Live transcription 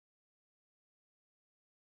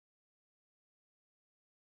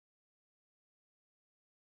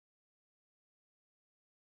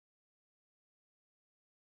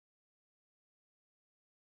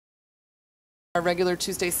our regular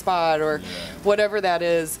Tuesday spot or whatever that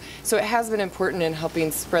is. So it has been important in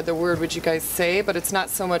helping spread the word, would you guys say? But it's not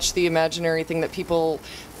so much the imaginary thing that people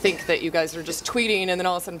think that you guys are just tweeting and then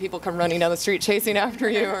all of a sudden people come running down the street chasing after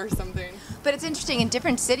you or something. But it's interesting, in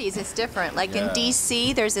different cities it's different. Like in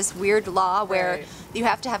DC, there's this weird law where you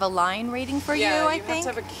have to have a line waiting for you, I think. You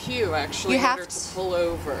have to have a queue, actually, in order to pull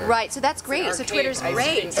over. Right, so that's great. So Twitter's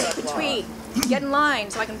great. Tweet, get in line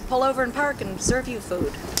so I can pull over and park and serve you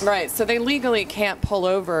food. Right, so they legally can't pull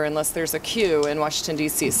over unless there's a queue in Washington,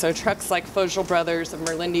 D.C. So trucks like Fogel Brothers of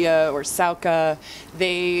Merlindia or Sauka,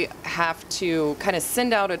 they have to kind of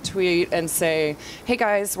send out a tweet and say, hey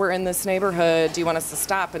guys, we're in this neighborhood, do you want us to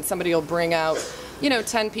stop? And somebody will bring out, you know,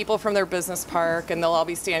 10 people from their business park, and they'll all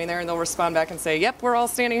be standing there, and they'll respond back and say, yep, we're all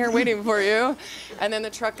standing here waiting for you. And then the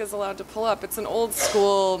truck is allowed to pull up. It's an old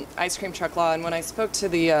school ice cream truck law, and when I spoke to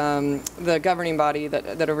the governing body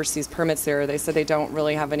that oversees permits there, they said they don't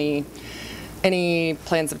really have any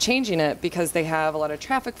plans of changing it because they have a lot of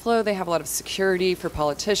traffic flow, they have a lot of security for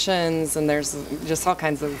politicians, and there's just all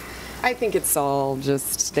kinds of, I think it's all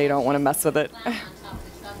just, they don't want to mess with it.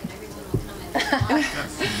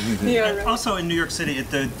 Yeah, right. Also in New York City, it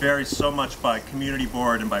varies so much by community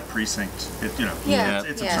board and by precinct. It's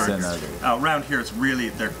absurd. Around here, it's really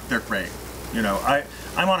they're great. You know,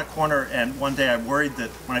 I'm on a corner, and one day I worried that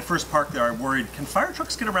when I first parked there, I worried, can fire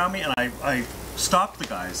trucks get around me? And I stopped the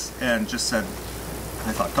guys and just said,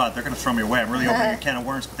 I thought, God, they're going to throw me away. I'm really opening a can of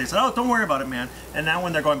worms. But they said, oh, don't worry about it, man. And now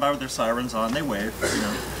when they're going by with their sirens on, they wave. You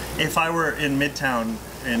know, if I were in Midtown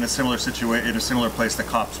in a similar situation, in a similar place, the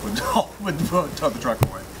cops would tow the truck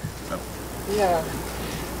away. So. Yeah.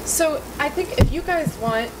 So I think if you guys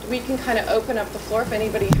want, we can kind of open up the floor if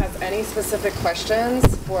anybody has any specific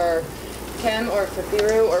questions for Kim or for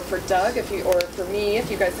Thiru or for Doug, or for me, if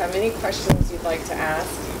you guys have any questions you'd like to ask.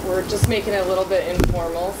 We're just making it a little bit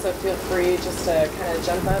informal, so feel free just to kind of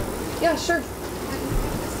jump up. Yeah, sure.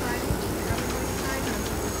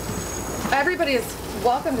 Everybody is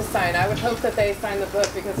welcome to sign. I would hope that they sign the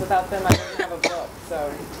book because without them I wouldn't have a book.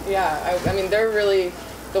 So yeah, I mean they're really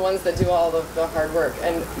the ones that do all of the hard work.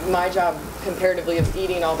 And my job comparatively of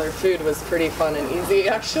eating all their food was pretty fun and easy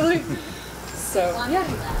actually. So yeah.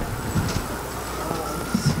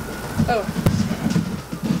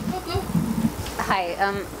 Hi,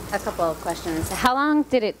 a couple of questions. How long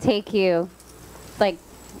did it take you, like,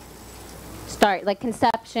 start, like,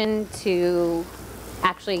 conception to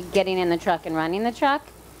actually getting in the truck and running the truck?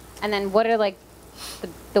 And then what are, like,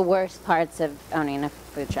 the worst parts of owning a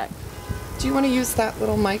food truck? Do you want to use that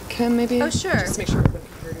little mic, Kim, maybe? Oh, sure. Just make sure everybody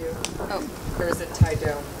can hear you. Oh, or is it tied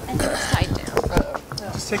down? I think it's tied down. Uh-oh.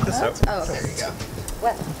 Just take this out. Oh, there you go.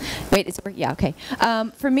 What? Wait, it's yeah, okay.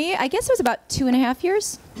 For me, I guess it was about 2.5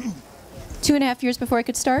 years. 2.5 years before I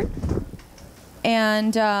could start,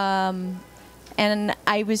 and I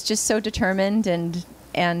was just so determined, and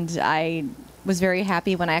I was very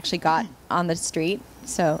happy when I actually got on the street.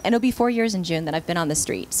 So, and it'll be 4 years in June that I've been on the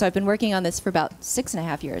street. So I've been working on this for about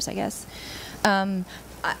 6.5 years, I guess. I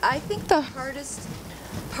think the hardest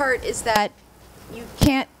part is that you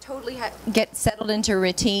can't totally get settled into a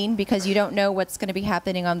routine because you don't know what's going to be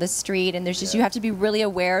happening on the street, and there's just you have to be really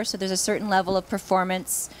aware. So there's a certain level of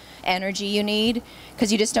performance energy you need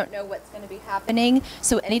because you just don't know what's going to be happening.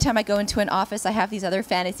 So anytime I go into an office, I have these other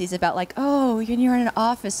fantasies about like, oh, when you're in an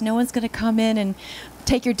office, no one's going to come in and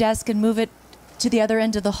take your desk and move it to the other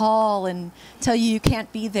end of the hall and tell you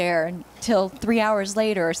can't be there until 3 hours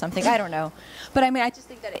later or something. I don't know. But I mean, I just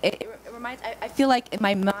think that it reminds, I feel like in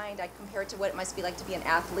my mind, I compare it to what it must be like to be an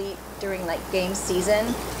athlete during like game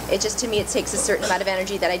season. It just, to me, it takes a certain amount of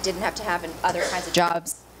energy that I didn't have to have in other kinds of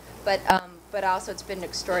jobs. But also it's been an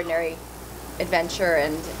extraordinary adventure,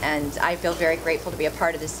 and I feel very grateful to be a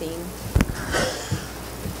part of the scene.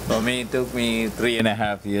 For me, it took me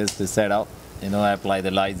 3.5 years to set up. You know, I apply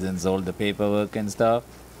the license, all the paperwork and stuff.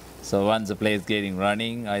 So once the place getting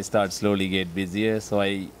running, I start slowly get busier. So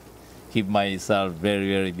I keep myself very,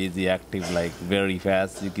 very busy, active, like very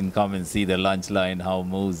fast. You can come and see the lunch line, how it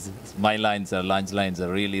moves. My lunch lines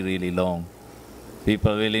are really, really long.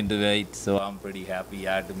 People willing to wait, so I'm pretty happy.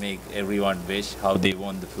 I had to make everyone wish how they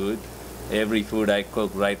want the food. Every food I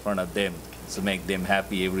cook right in front of them to make them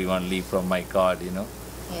happy. Everyone leave from my card, you know.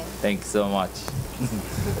 Yeah. Thank you so much.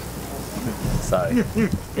 Sorry.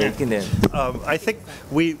 I think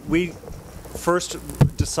we first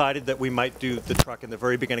decided that we might do the truck in the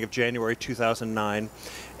very beginning of January 2009,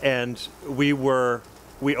 and we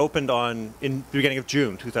opened in the beginning of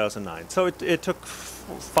June 2009. So it took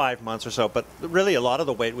 5 months or so, but really a lot of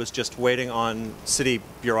the wait was just waiting on city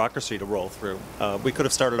bureaucracy to roll through. We could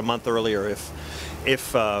have started a month earlier if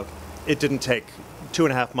it didn't take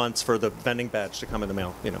 2.5 months for the vending badge to come in the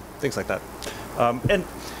mail, things like that. And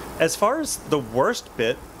as far as the worst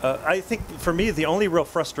bit, I think for me the only real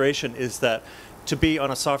frustration is that to be on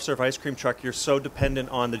a soft serve ice cream truck, you're so dependent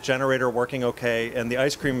on the generator working okay and the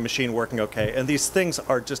ice cream machine working okay, and these things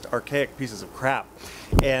are just archaic pieces of crap,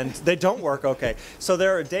 and they don't work okay. So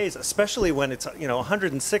there are days, especially when it's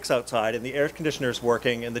 106 outside and the air conditioner is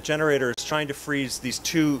working and the generator is trying to freeze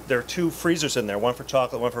there are two freezers in there, one for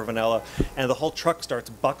chocolate, one for vanilla, and the whole truck starts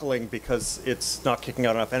buckling because it's not kicking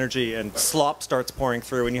out enough energy, and slop starts pouring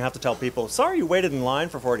through, and you have to tell people, sorry you waited in line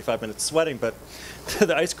for 45 minutes sweating, but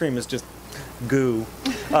the ice cream is just goo.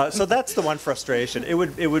 So that's the one frustration. It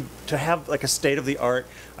would to have like a state-of-the-art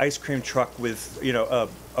ice cream truck with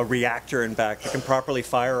a reactor in back that can properly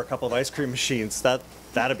fire a couple of ice cream machines.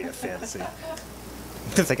 That'd be a fantasy.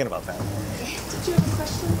 Been thinking about that. Did you have a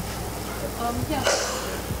question?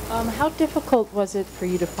 Yes. How difficult was it for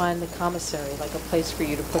you to find the commissary, like a place for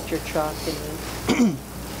you to put your truck? And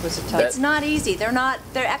was it tough? It's not easy. They're not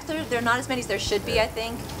as many as there should be, I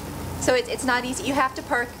think. So it's not easy. You have to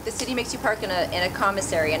park. The city makes you park in a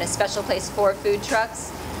commissary, in a special place for food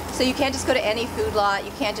trucks. So you can't just go to any food lot. You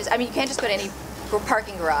can't just go to any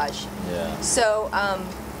parking garage. Yeah. So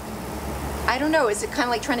I don't know. Is it kind of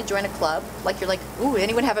like trying to join a club? Like you're like, ooh,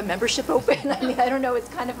 anyone have a membership open? I mean, I don't know. It's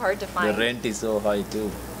kind of hard to find. The rent is so high too.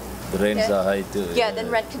 The rents are high too. Yeah, then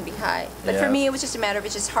rent can be high. But for me, it was just a matter of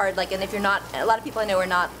it's just hard. Like, and if you're not, a lot of people I know are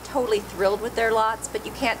not totally thrilled with their lots, but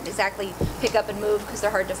you can't exactly pick up and move because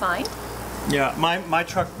they're hard to find. Yeah, my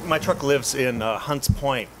truck lives in Hunts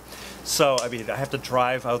Point, so I mean I have to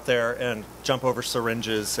drive out there and jump over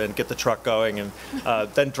syringes and get the truck going, and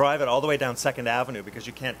then drive it all the way down 2nd Avenue because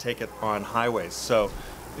you can't take it on highways. So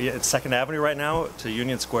yeah, it's 2nd Avenue right now to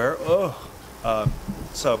Union Square. But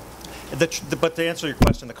to answer your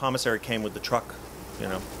question, the commissary came with the truck.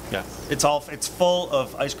 Yeah, it's full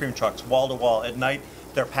of ice cream trucks, wall to wall. At night,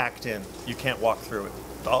 they're packed in. You can't walk through it.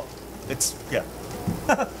 Yeah.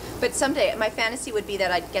 But someday, my fantasy would be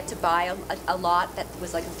that I'd get to buy a lot that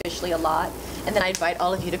was like officially a lot, and then I'd invite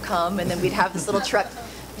all of you to come, and then we'd have this little truck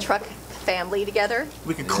family together.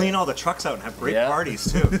 We could clean all the trucks out and have great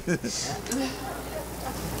parties too.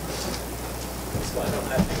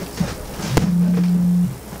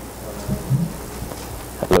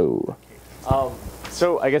 Hello.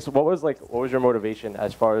 So I guess what was your motivation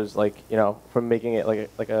as far as from making it like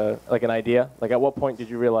an idea? Like at what point did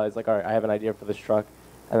you realize all right, I have an idea for this truck,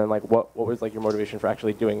 and then what was your motivation for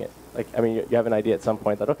actually doing it? Like I mean you have an idea at some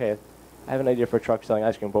point that okay, I have an idea for a truck selling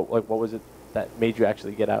ice cream, but what was it that made you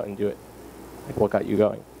actually get out and do it? Like what got you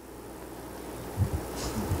going?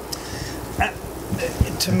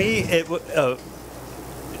 To me,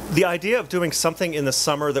 the idea of doing something in the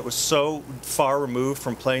summer that was so far removed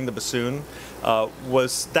from playing the bassoon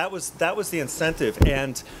was the incentive.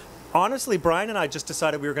 And honestly, Brian and I just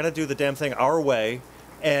decided we were going to do the damn thing our way,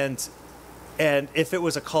 and if it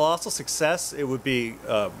was a colossal success, it would be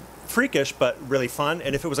freakish but really fun.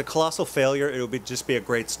 And if it was a colossal failure, it would just be a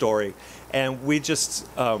great story. And we just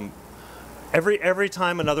every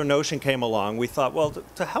time another notion came along, we thought, well,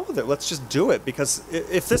 to hell with it, let's just do it. Because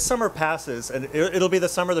if this summer passes, and it'll be the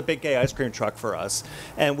summer of the big gay ice cream truck for us,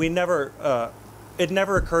 and it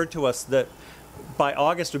never occurred to us that by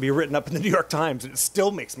August it would be written up in the New York Times, and it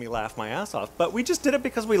still makes me laugh my ass off. But we just did it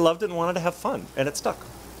because we loved it and wanted to have fun, and it stuck.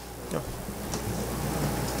 Yeah.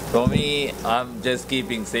 For me, I'm just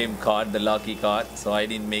keeping same card, the lucky card, so I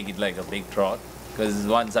didn't make it like a big truck. Because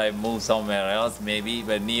once I move somewhere else, maybe,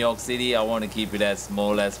 but New York City, I want to keep it as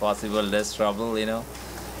small as possible, less trouble,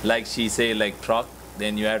 Like she say, like truck,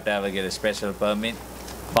 then you have to get a special permit.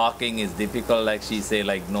 Parking is difficult, like she say,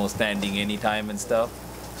 like no standing anytime and stuff.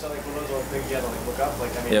 So like one of those things you have to look up,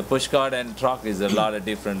 Yeah, push cart and truck is a lot of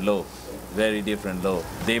different low, very different low.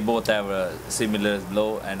 They both have a similar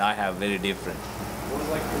low, and I have very different. What was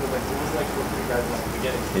like for you guys at the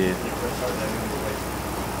beginning? When you first started,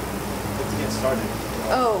 to get started.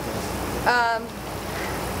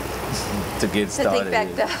 To get started. To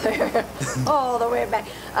think back there, all the way back.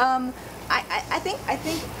 I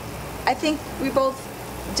think we both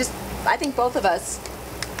just. I think both of us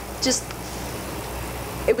just.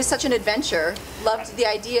 It was such an adventure. Loved the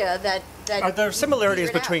idea that. There are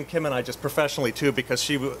similarities between Kim and I just professionally too, because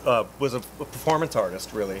she was a performance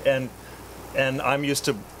artist really, and I'm used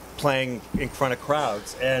to playing in front of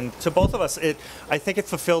crowds, and to both of us, I think it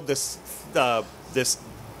fulfilled this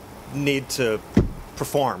need to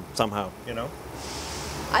perform somehow,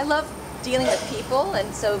 I love dealing with people,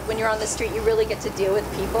 and so when you're on the street, you really get to deal with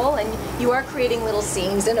people, and you are creating little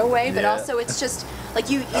scenes in a way, but also it's just like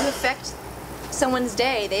you affect someone's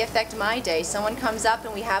day. They affect my day. Someone comes up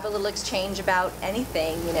and we have a little exchange about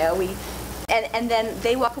anything, you know. And then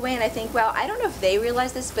they walk away and I think, well, I don't know if they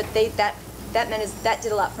realize this, but that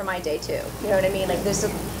did a lot for my day too. You know what I mean? Like there's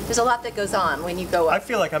a lot that goes on when you go up. I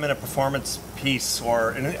feel like I'm in a performance piece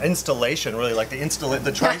or an installation, really, like the screw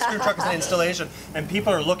truck is an installation, and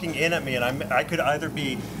people are looking in at me, and I could either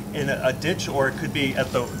be in a ditch or it could be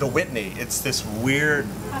at the Whitney. It's this weird,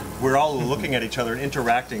 we're all looking at each other and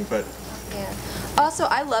interacting, but. Yeah. Also,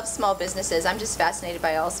 I love small businesses. I'm just fascinated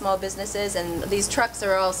by all small businesses, and these trucks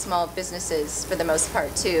are all small businesses for the most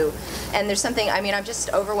part too. And there's something, I mean, I'm just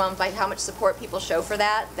overwhelmed by how much support people show for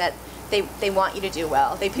that they want you to do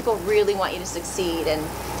well. People really want you to succeed,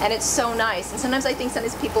 and it's so nice. And sometimes I think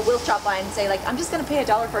people will stop by and say, like, I'm just going to pay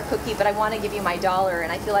 $1 for a cookie, but I want to give you my $1.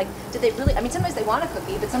 And I feel like, did they really? I mean, sometimes they want a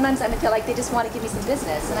cookie, but sometimes I feel like they just want to give me some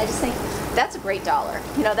business. And I just think that's a great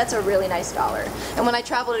 $1. You know, that's a really nice $1. And when I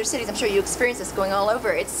travel to other cities, I'm sure you experience this going all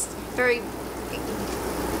over. It's very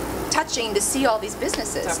touching to see all these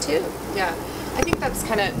businesses too. Yeah. I think that's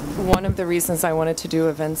kind of one of the reasons I wanted to do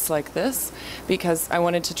events like this, because I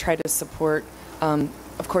wanted to try to support,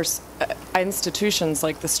 of course, institutions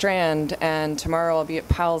like the Strand, and tomorrow I'll be at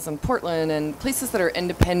Powell's in Portland, and places that are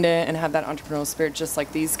independent and have that entrepreneurial spirit just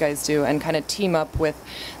like these guys do, and kind of team up with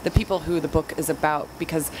the people who the book is about,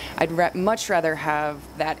 because I'd much rather have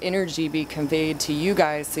that energy be conveyed to you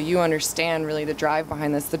guys so you understand really the drive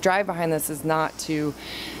behind this. The drive behind this is not to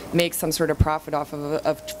make some sort of profit off of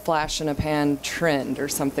a flash in a pan trend or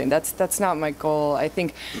something. That's not my goal. I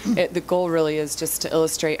think the goal really is just to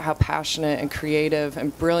illustrate how passionate and creative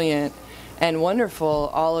and brilliant and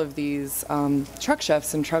wonderful all of these truck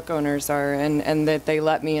chefs and truck owners are, and that they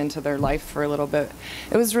let me into their life for a little bit.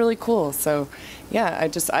 It was really cool. So yeah,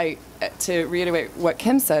 to reiterate what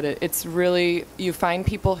Kim said, it's really, you find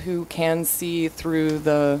people who can see through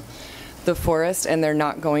the forest, and they're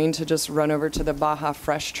not going to just run over to the Baja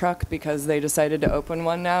Fresh truck because they decided to open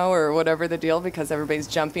one now, or whatever the deal, because everybody's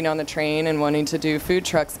jumping on the train and wanting to do food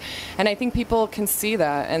trucks. And I think people can see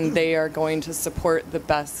that, and they are going to support the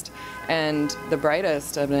best and the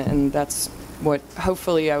brightest of it, and that's what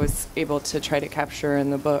hopefully I was able to try to capture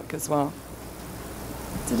in the book as well.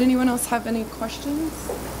 Did anyone else have any questions?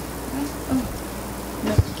 Oh,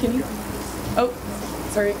 no, Kenny? Oh,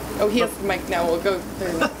 sorry. Oh, he has the mic now. We'll go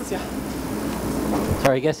there next, yeah.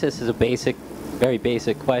 Sorry, I guess this is a very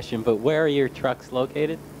basic question, but where are your trucks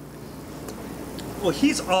located? Well,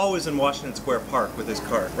 he's always in Washington Square Park with his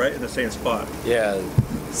cart, right? In the same spot. Yeah,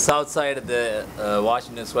 south side of the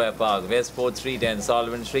Washington Square Park, West 4th Street and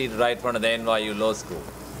Sullivan Street, right in front of the NYU Law School.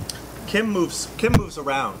 Kim moves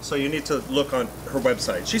around, so you need to look on her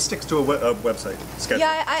website. She sticks to a website schedule.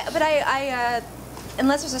 Yeah, but I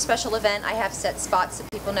unless there's a special event, I have set spots so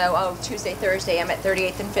people know, oh, Tuesday, Thursday, I'm at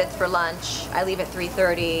 38th and 5th for lunch. I leave at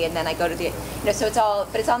 3:30, and then I go to the, you know, so it's all,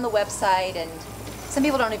 but it's on the website, and some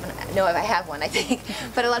people don't even know if I have one, I think.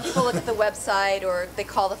 But a lot of people look at the website, or they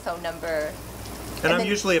call the phone number. And I'm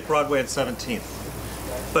usually at Broadway at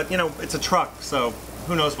 17th. But, you know, it's a truck, so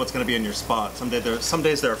who knows what's going to be in your spot. Some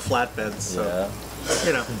days there are flatbeds, so,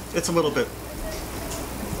 you know, it's a little bit.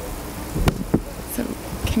 So,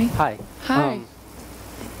 Kenny? Hi. Hi.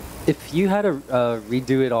 If you had to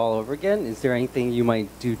redo it all over again, is there anything you might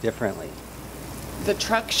do differently? The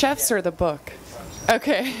truck chefs or the book?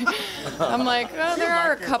 Okay. I'm like, oh, there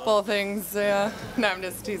are a couple of things. Yeah. No, I'm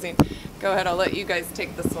just teasing. Go ahead, I'll let you guys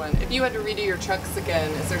take this one. If you had to redo your trucks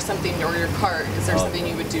again, is there something, or your cart, is there something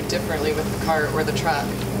you would do differently with the cart or the truck?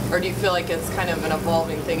 Or do you feel like it's kind of an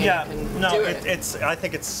evolving thing and you can do it? I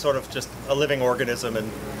think it's sort of just a living organism,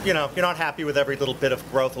 and, you know, you're not happy with every little bit of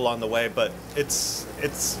growth along the way, but it's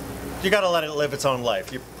you got to let it live its own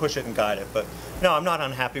life. You push it and guide it, but no, I'm not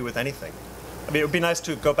unhappy with anything. I mean, it would be nice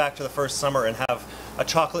to go back to the first summer and have a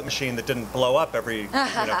chocolate machine that didn't blow up every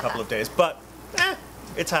couple of days, but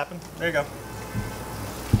it's happened. There you go.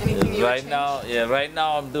 Anything you right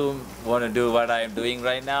now I'm want to do what I'm doing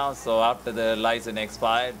right now. So after the license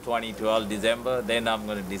expired, 2012 December, then I'm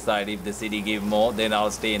going to decide if the city give more, then I'll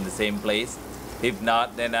stay in the same place. If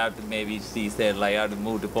not, then I have to maybe I have to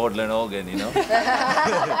move to Portland, Oregon, you know.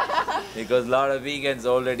 Because a lot of vegans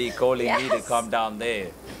already calling me to come down there.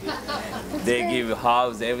 They give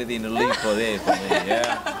house, everything to live for there for me,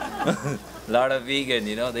 yeah. A lot of vegan,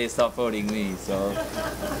 you know, they supporting me. So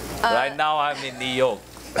right now I'm in New York.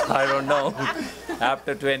 I don't know.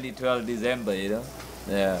 After 2012 December, you know.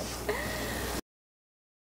 Yeah.